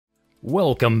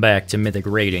Welcome back to Mythic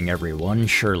Raiding, everyone.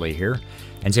 Shirley here.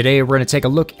 And today we're going to take a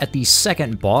look at the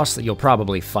second boss that you'll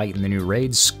probably fight in the new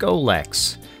raid,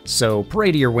 Skolex. So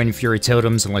pray to your Wind Fury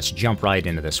totems and let's jump right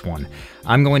into this one.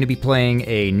 I'm going to be playing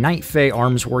a Night Fae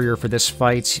Arms Warrior for this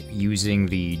fight, using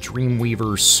the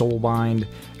Dreamweaver Soulbind,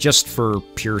 just for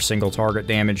pure single target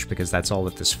damage, because that's all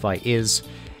that this fight is.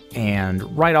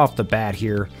 And right off the bat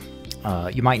here,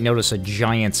 you might notice a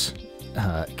giant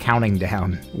counting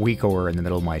down weak aura in the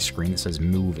middle of my screen that says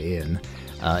move in.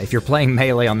 If you're playing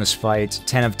melee on this fight,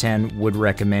 10 of 10 would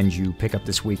recommend you pick up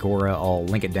this weak aura. I'll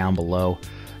link it down below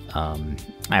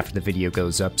after the video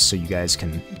goes up so you guys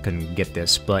can get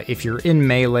this. But if you're in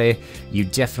melee, you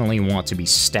definitely want to be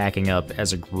stacking up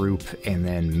as a group and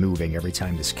then moving every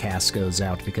time this cast goes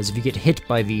out, because if you get hit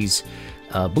by these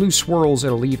blue swirls,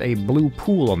 it'll leave a blue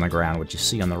pool on the ground, which you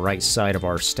see on the right side of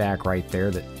our stack right there,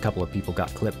 that a couple of people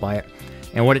got clipped by it.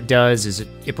 And what it does is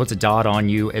it puts a dot on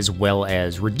you, as well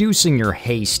as reducing your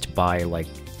haste by like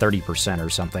 30% or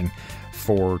something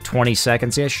for 20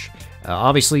 seconds-ish.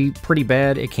 Obviously, pretty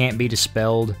bad. It can't be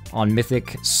dispelled on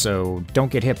Mythic, so don't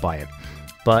get hit by it.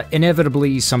 But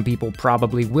inevitably, some people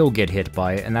probably will get hit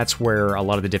by it, and that's where a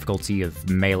lot of the difficulty of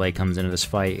melee comes into this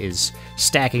fight, is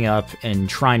stacking up and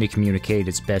trying to communicate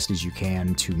as best as you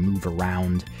can to move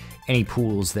around any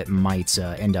pools that might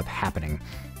end up happening.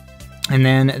 And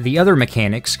then the other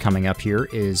mechanics coming up here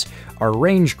is our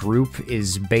range group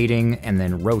is baiting and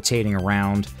then rotating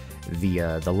around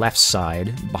the left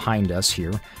side behind us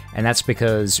here, and that's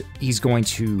because he's going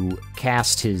to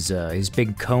cast his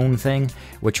big cone thing,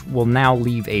 which will now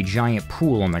leave a giant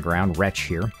pool on the ground, Wretch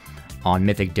here, on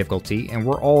Mythic difficulty, and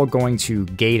we're all going to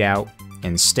gate out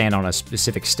and stand on a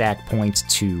specific stack point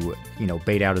to,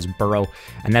 bait out his burrow,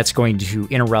 and that's going to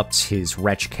interrupt his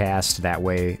Wretch cast. That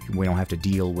way we don't have to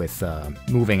deal with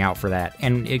moving out for that,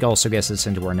 and it also gets us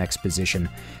into our next position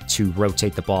to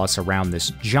rotate the boss around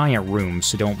this giant room,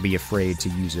 so don't be afraid to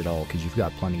use it all, because you've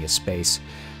got plenty of space.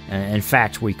 In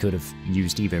fact, we could have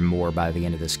used even more by the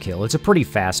end of this kill. It's a pretty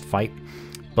fast fight,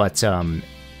 but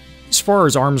as far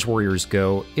as Arms Warriors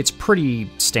go, it's pretty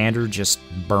standard, just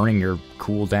burning your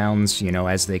cooldowns,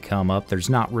 as they come up. There's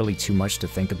not really too much to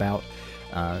think about.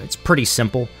 It's pretty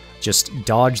simple. Just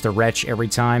dodge the Wretch every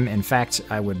time. In fact,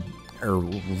 or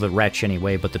the Wretch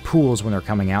anyway, but the pools when they're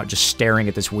coming out, just staring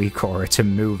at this weak aura to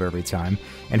move every time.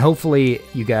 And hopefully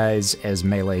you guys as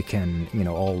melee can,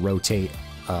 all rotate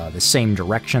the same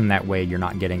direction. That way you're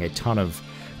not getting a ton of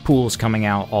pools coming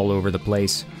out all over the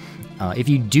place. If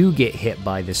you do get hit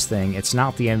by this thing, it's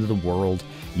not the end of the world.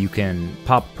 You can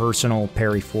pop personal,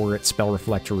 parry for it, spell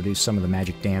reflect to reduce some of the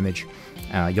magic damage.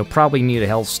 You'll probably need a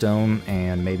health stone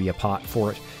and maybe a pot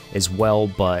for it as well,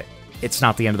 but it's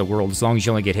not the end of the world as long as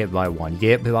you only get hit by one. You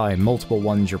get hit by multiple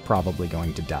ones, you're probably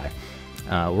going to die.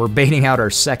 We're baiting out our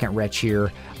second Wretch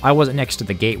here. I wasn't next to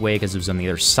the gateway because it was on the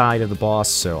other side of the boss,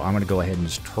 so I'm going to go ahead and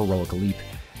just heroic leap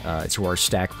to our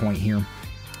stack point here.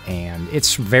 And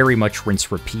it's very much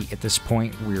rinse-repeat at this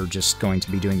point. We're just going to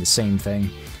be doing the same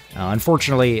thing.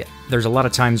 Unfortunately, there's a lot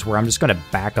of times where I'm just going to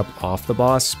back up off the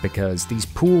boss, because these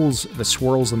pools, the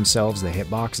swirls themselves, the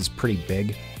hitbox is pretty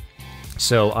big.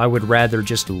 So I would rather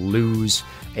just lose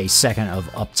a second of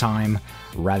uptime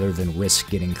rather than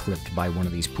risk getting clipped by one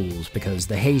of these pools, because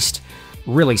the haste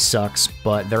really sucks,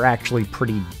 but they're actually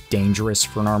pretty dangerous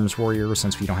for an Arms Warrior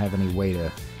since we don't have any way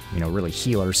to really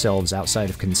heal ourselves outside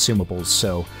of consumables.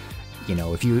 So,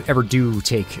 if you ever do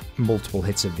take multiple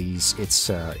hits of these, it's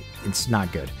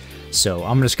not good. So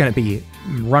I'm just going to be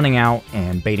running out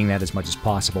and baiting that as much as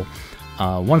possible.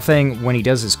 One thing, when he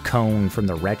does his cone from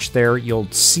the Wretch there,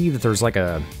 you'll see that there's like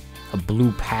a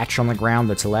blue patch on the ground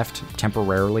that's left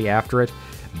temporarily after it,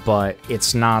 but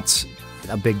it's not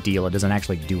a big deal. It doesn't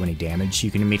actually do any damage.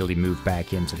 You can immediately move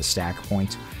back into the stack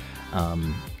point.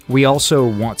 We also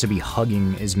want to be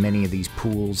hugging as many of these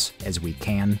pools as we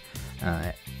can.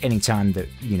 Anytime that,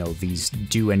 these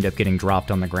do end up getting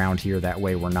dropped on the ground here, that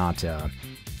way we're not,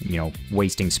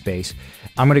 wasting space.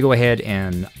 I'm going to go ahead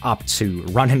and opt to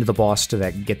run into the boss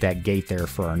to get that gate there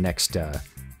for our next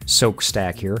soak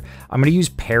stack here. I'm going to use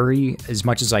parry as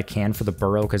much as I can for the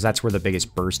burrow, because that's where the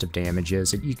biggest burst of damage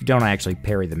is. You don't actually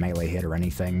parry the melee hit or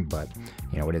anything, but,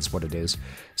 it is what it is.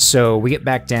 So we get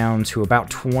back down to about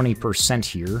 20%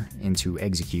 here into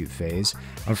execute phase.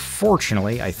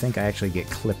 Unfortunately, I think I actually get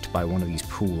clipped by one of these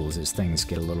pools as things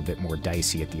get a little bit more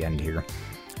dicey at the end here.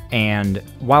 And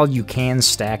while you can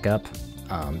stack up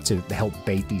to help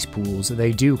bait these pools,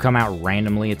 they do come out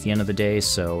randomly at the end of the day,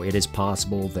 so it is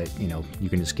possible that, you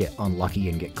can just get unlucky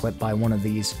and get clipped by one of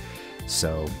these.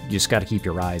 So you just got to keep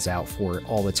your eyes out for it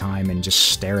all the time and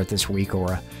just stare at this weak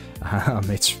aura.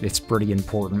 It's pretty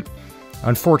important.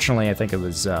 Unfortunately, I think it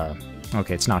was...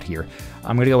 okay, it's not here.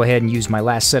 I'm going to go ahead and use my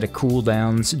last set of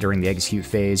cooldowns during the execute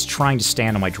phase, trying to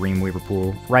stand on my Dreamweaver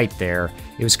pool right there.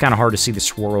 It was kind of hard to see the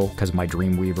swirl because my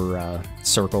Dreamweaver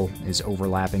circle is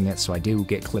overlapping it, so I do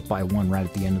get clipped by one right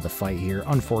at the end of the fight here.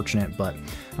 Unfortunate, but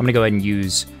I'm going to go ahead and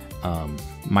use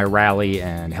my Rally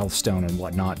and Healthstone and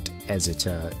whatnot as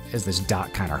this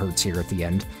dot kind of hurts here at the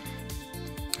end.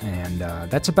 And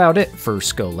that's about it for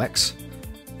Skolex.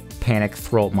 Panic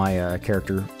throughout my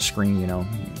character screen, you know,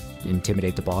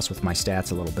 intimidate the boss with my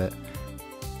stats a little bit.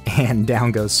 And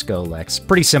down goes Skolex.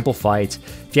 Pretty simple fight.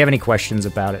 If you have any questions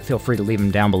about it, feel free to leave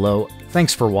them down below.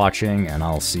 Thanks for watching, and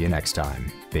I'll see you next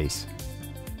time. Peace.